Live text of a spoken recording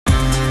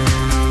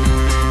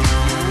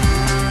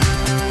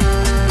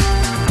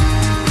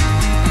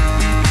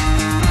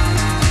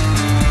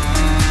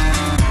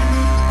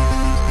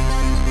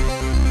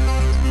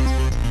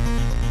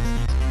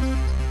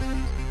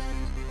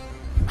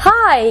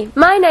Hi,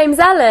 my name's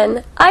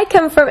Ellen. I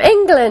come from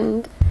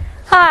England.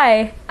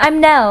 Hi,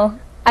 I'm Nell.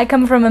 I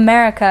come from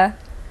America.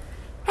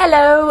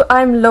 Hello,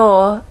 I'm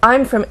Law.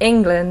 I'm from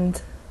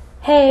England.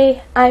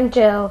 Hey, I'm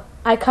Jill.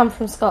 I come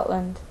from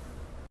Scotland.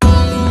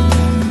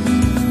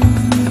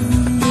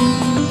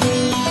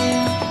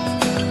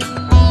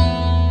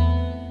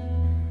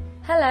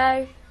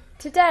 Hello.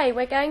 Today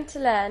we're going to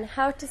learn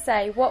how to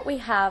say what we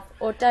have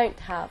or don't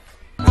have.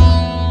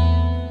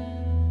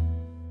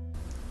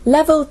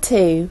 Level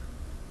 2.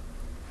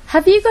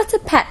 Have you got a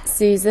pet,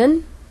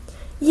 Susan?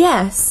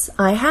 Yes,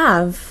 I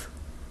have.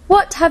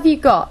 What have you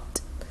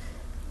got?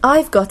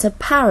 I've got a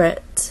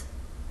parrot.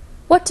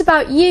 What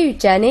about you,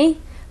 Jenny?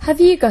 Have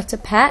you got a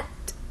pet?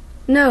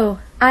 No,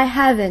 I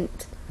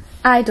haven't.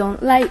 I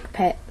don't like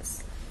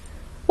pets.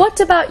 What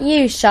about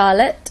you,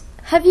 Charlotte?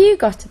 Have you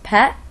got a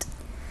pet?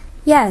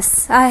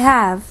 Yes, I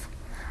have.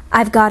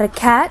 I've got a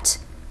cat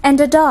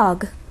and a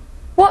dog.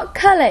 What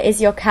colour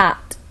is your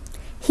cat?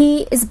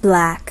 He is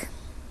black.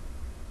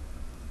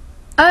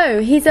 Oh,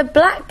 he's a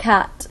black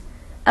cat.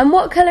 And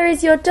what colour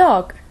is your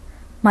dog?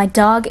 My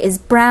dog is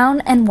brown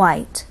and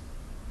white.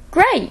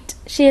 Great!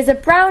 She is a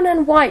brown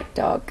and white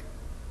dog.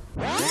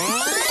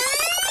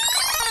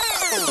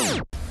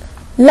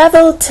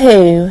 Level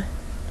 2.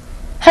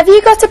 Have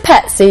you got a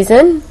pet,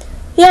 Susan?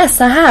 Yes,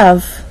 I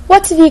have.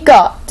 What have you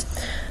got?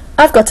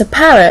 I've got a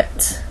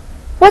parrot.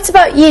 What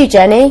about you,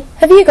 Jenny?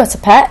 Have you got a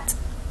pet?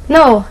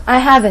 No, I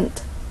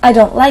haven't. I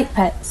don't like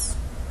pets.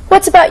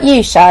 What about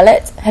you,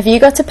 Charlotte? Have you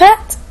got a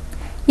pet?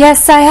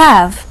 Yes, I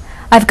have.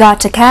 I've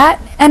got a cat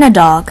and a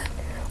dog.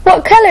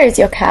 What colour is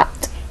your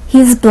cat?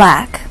 He's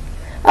black.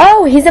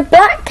 Oh, he's a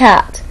black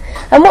cat.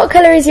 And what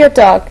colour is your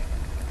dog?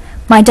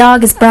 My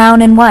dog is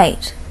brown and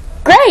white.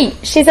 Great!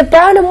 She's a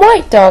brown and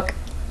white dog.